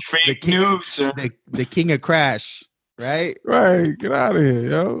 You are The fake king- news, sir. the king of crash, right? right? Get out of here,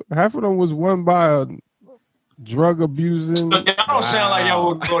 yo. Half of them was won by a drug abusing. So y'all don't sound like y'all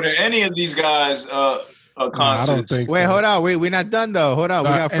would go to any of these guys' concerts. I don't think so. Wait, hold on. Wait, we're not done though. Hold on. We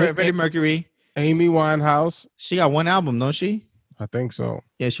got and- Freddie Mercury. Amy Winehouse, She got 1 album, don't she? I think so.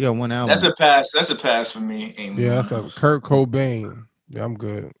 Yeah, she got 1 album. That's a pass. That's a pass for me. Amy. Yeah, that's a Kurt Cobain. Yeah, I'm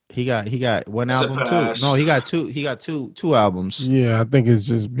good. He got 1 That's a album pass. too. No, he got 2. He got two albums. Yeah, I think it's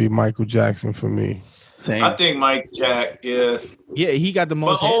just be Michael Jackson for me. Same. I think Mike Jack. Yeah, Yeah, he got the but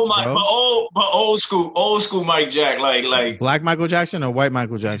most hits, bro. old school Mike Jack. Like Black Michael Jackson or white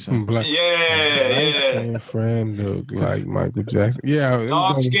Michael Jackson? Black, yeah. friend look like Michael Jackson. Yeah,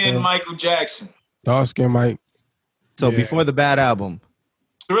 Dark skinned Michael Jackson. dark skin Mike. So Yeah. before the bad album,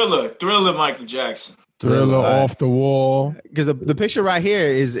 Thriller Michael Jackson. Thriller, all right. Off the Wall. because the picture right here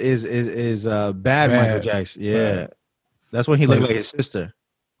is bad Michael Jackson. Yeah, Bad. that's when he looked like his sister.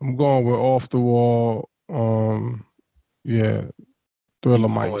 I'm going with Off the Wall. Yeah, Thriller,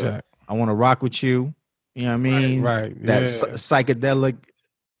 Mike Oh, yeah. Jack. I want to rock with you. You know what I mean? Right. That Yeah. psychedelic,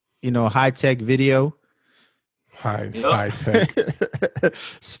 high tech video, High Yup. tech.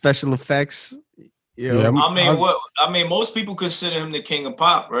 special effects. You know? Yeah, I mean, most people consider him the king of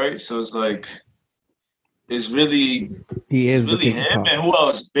pop, right? So it's like, it's really He is the really king of him. pop. And who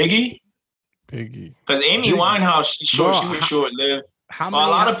else? Biggie? Biggie. Because Amy Winehouse, she was short lived. How A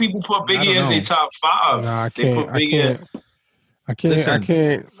lot of people put Biggie as their top 5. Nah, I They can't. put Biggie as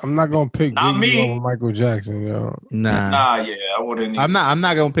Listen. I'm not gonna pick Not Biggie me. over Michael Jackson, yo. Nah, yeah, I wouldn't. I'm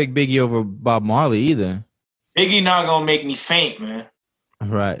not gonna pick Biggie over Bob Marley either. Biggie not gonna make me faint, man.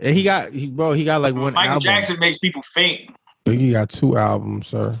 Right, and he got like 1 Michael album. Jackson makes people faint. Biggie got 2 albums,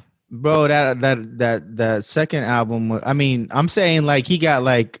 sir. Bro, that second album. I mean, I'm saying like he got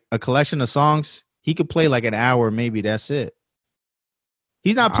like a collection of songs. He could play like an hour, maybe. That's it.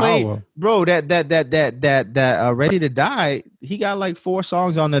 He's not playing, Hour. bro. That Ready to Die. He got like 4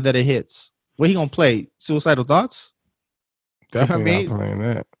 songs on there that are hits. What he gonna play? Suicidal Thoughts. Definitely I mean, not playing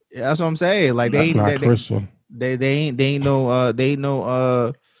that. Yeah, that's what I'm saying. Like That's not they Christian. ain't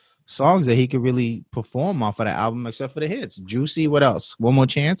no songs that he could really perform off of that album except for the hits. Juicy. What else? One More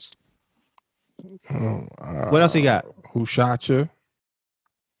Chance. What else he got? Who Shot You?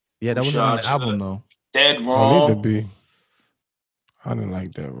 Yeah, that wasn't on the Shot Ya. album though. Dead I need to wrong. be. I didn't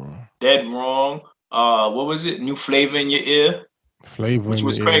like that wrong. Dead wrong. What was it? New Flavor in Your Ear. Flavor. Which in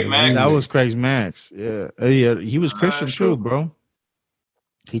was the Craig Air. Mack. That was Craig Max. Yeah, yeah. He was Christian True. too, bro.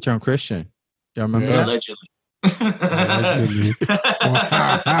 He turned Christian. Y'all remember Yeah. that? Allegedly. Allegedly.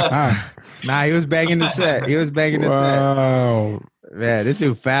 Nah, he was banging the set. He was banging the Wow. set. Man, this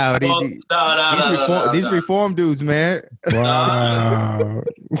dude foul. These reform dudes, man. Wow.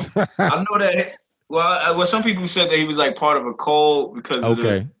 I know that. Well, some people said that he was like part of a cult because of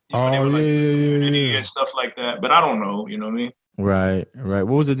Okay. they were like yeah. and stuff like that. But I don't know. You know what I mean? Right. What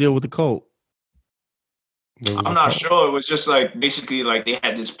was the deal with the cult? I'm not sure. It was just like basically like they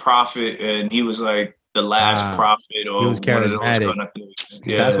had this prophet and he was like the last prophet or he was one of those charismatic. kind of things.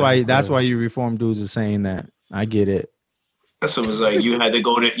 Yeah. That's why you reform dudes are saying that. I get it. So it was like you had to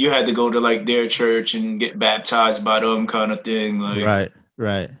go to like their church and get baptized by them kind of thing. Like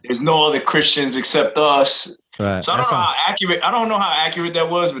Right. there's no other Christians except us. Right. So I don't know how accurate that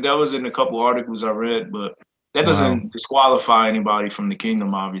was, but that was in a couple articles I read. But that doesn't disqualify anybody from the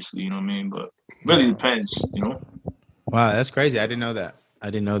kingdom, obviously. You know what I mean? But really depends, you know. Wow, that's crazy. I didn't know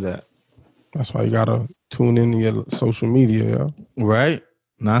that. That's why you gotta tune in to your social media, yo. Right?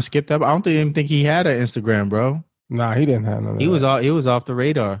 Nah, I skipped that. I don't even think he had an Instagram, bro. Nah, he didn't have none of He that. was off the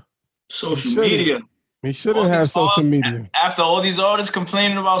radar. Social Should've. media. He shouldn't have social media. After all these artists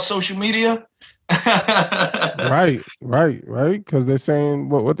complaining about social media. Right. Because they're saying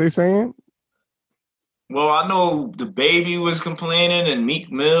what they saying. Well, I know the Baby was complaining and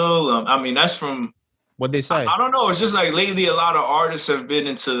Meek Mill. I mean, that's from what they say. I don't know. It's just like lately, a lot of artists have been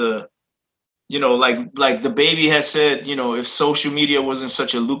into the, like the Baby has said, if social media wasn't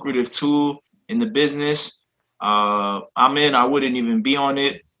such a lucrative tool in the business, I wouldn't even be on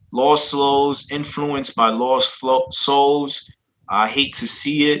it. Lost souls, influenced by lost souls. I hate to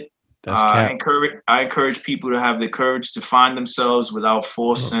see it. I encourage people to have the courage to find themselves without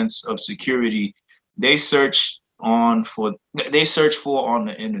false sense of security. They search for on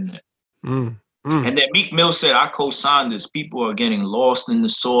the internet. And then Meek Mill said, I co-signed this. People are getting lost in the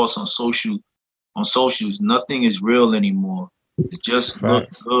sauce on socials. Nothing is real anymore. It just look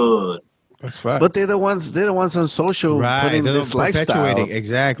good. That's fact. But they're the ones on social putting this lifestyle.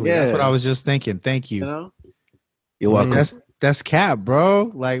 Exactly. Yeah. That's what I was just thinking. Thank you. You're welcome. That's cap,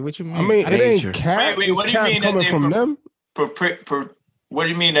 bro. Like, what you mean? I mean, it ain't cap. Wait, what do you mean coming from them? What do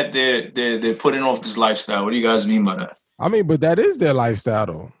you mean that they're putting off this lifestyle? What do you guys mean by that? I mean, but that is their lifestyle,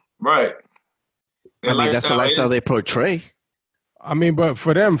 though. Right. I mean, that's the lifestyle they portray. I mean, but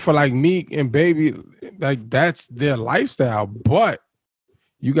for them, for like Meek and Baby, like that's their lifestyle. But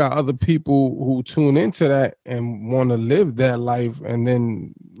you got other people who tune into that and want to live that life, and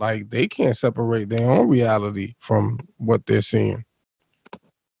then like they can't separate their own reality from what they're seeing.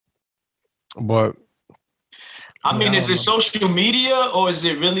 But I mean, is it social media or is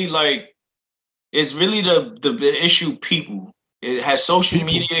it really like it's really the issue people? It has social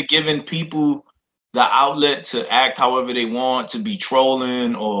media given people the outlet to act however they want, to be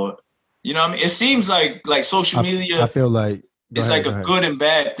trolling, or what I mean? It seems like social media. I feel like it's like a good and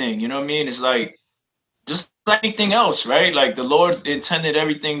bad thing. You know what I mean? It's like just like anything else, right? Like the Lord intended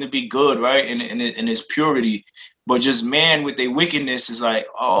everything to be good, right? In His purity, but just man with their wickedness is like,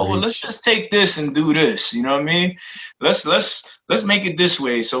 oh, well, let's just take this and do this. You know what I mean? Let's make it this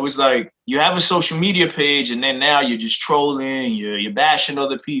way. So it's like you have a social media page, and then now you're just trolling, you're bashing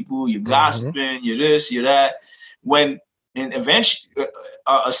other people, you're gossiping, you're this, you're that. And eventually,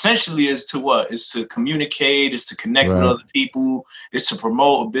 essentially, is to what? Is to communicate, is to connect with other people, is to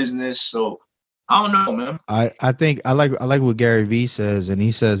promote a business. So I don't know, man. I think I like what Gary Vee says, and he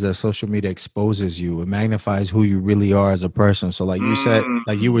says that social media exposes you, it magnifies who you really are as a person. So like you said,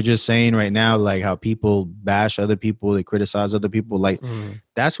 like you were just saying right now, like how people bash other people, they criticize other people, like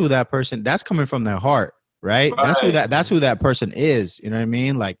that's who that person, that's coming from their heart, right? That's who that person is. You know what I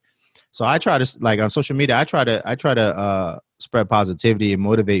mean? Like, so I try to, like on social media, I try to spread positivity and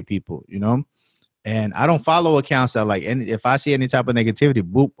motivate people, and I don't follow accounts that like, and if I see any type of negativity,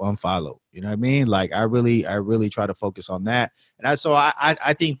 boop, unfollow. You know what I mean? Like I really try to focus on that. And I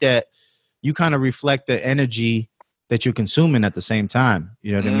think that you kind of reflect the energy that you're consuming at the same time.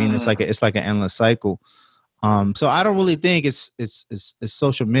 You know what I mean? It's like an endless cycle. So I don't really think it's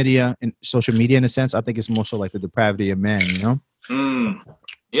social media in a sense. I think it's more so like the depravity of man,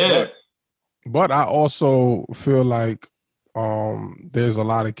 Yeah. But I also feel like there's a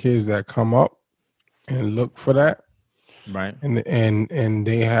lot of kids that come up and look for that, right? And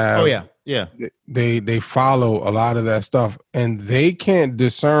they have they follow a lot of that stuff, and they can't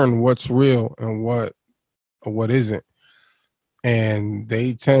discern what's real and what isn't, and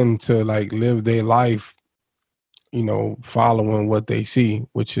they tend to like live their life, following what they see,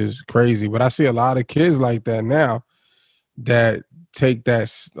 which is crazy. But I see a lot of kids like that now that take a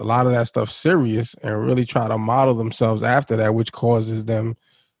lot of that stuff serious and really try to model themselves after that, which causes them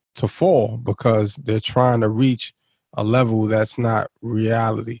to fall because they're trying to reach a level that's not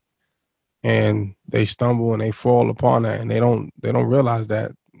reality, and they stumble and they fall upon that, and they don't realize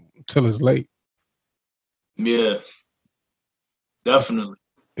that till it's late. Yeah, definitely.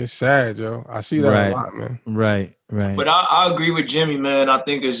 It's sad, yo. I see that a lot, man. Right. But I agree with Jimmy, man. I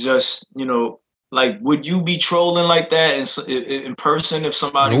think it's just, like, would you be trolling like that in person if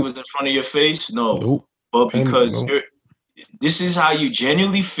somebody was in front of your face? No. Nope. But because this is how you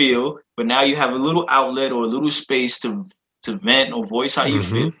genuinely feel, but now you have a little outlet or a little space to vent or voice how you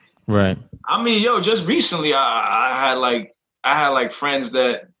feel. Right. I mean, just recently I had like friends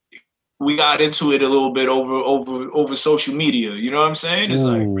that we got into it a little bit over social media. You know what I'm saying? It's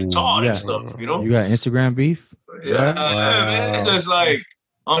like retarded stuff, You got Instagram beef? Yeah, man. Just like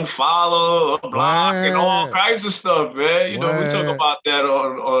unfollow, block, and all kinds of stuff, man. We talk about that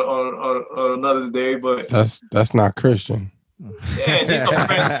on another day, but that's not Christian. Yeah, these are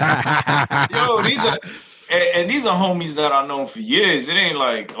friends. These are homies that I've known for years. It ain't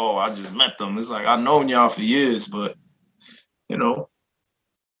like, oh, I just met them. It's like I've known y'all for years, but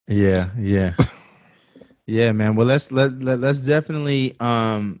Yeah. Yeah, man. Well, let's definitely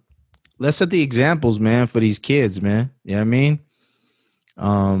let's set the examples, man, for these kids, man. You know what I mean?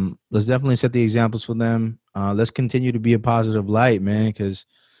 Let's definitely set the examples for them. Let's continue to be a positive light, man, because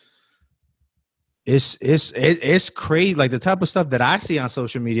it's crazy. Like the type of stuff that I see on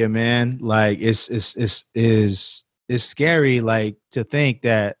social media, man, like it's scary, like to think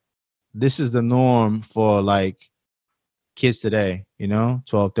that this is the norm for like kids today, 12,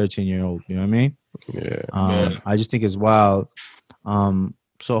 13-year-old, you know what I mean? Yeah. I just think it's wild.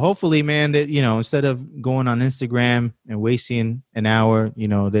 So hopefully, man, that instead of going on Instagram and wasting an hour,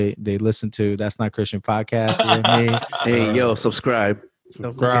 they listen to That's Not Christian podcast. You know what I mean? Hey, yo, subscribe.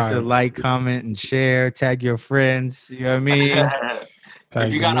 Don't forget to like, comment, and share. Tag your friends. You know what I mean?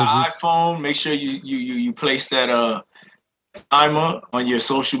 If you got an iPhone, make sure you place that timer on your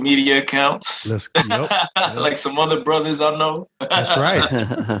social media accounts. Yep. Like some other brothers I know. That's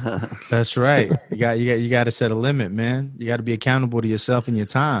right. That's right. You got to set a limit, man. You got to be accountable to yourself and your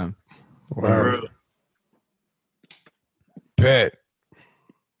time. Wow. Bet.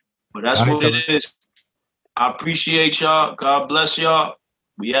 But that's what it is. I appreciate y'all. God bless y'all.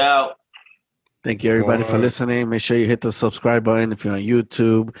 We out. Thank you, everybody, for listening. Make sure you hit the subscribe button if you're on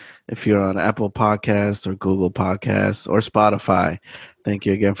YouTube, if you're on Apple Podcasts or Google Podcasts or Spotify. Thank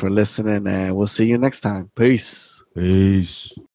you again for listening, and we'll see you next time. Peace. Peace.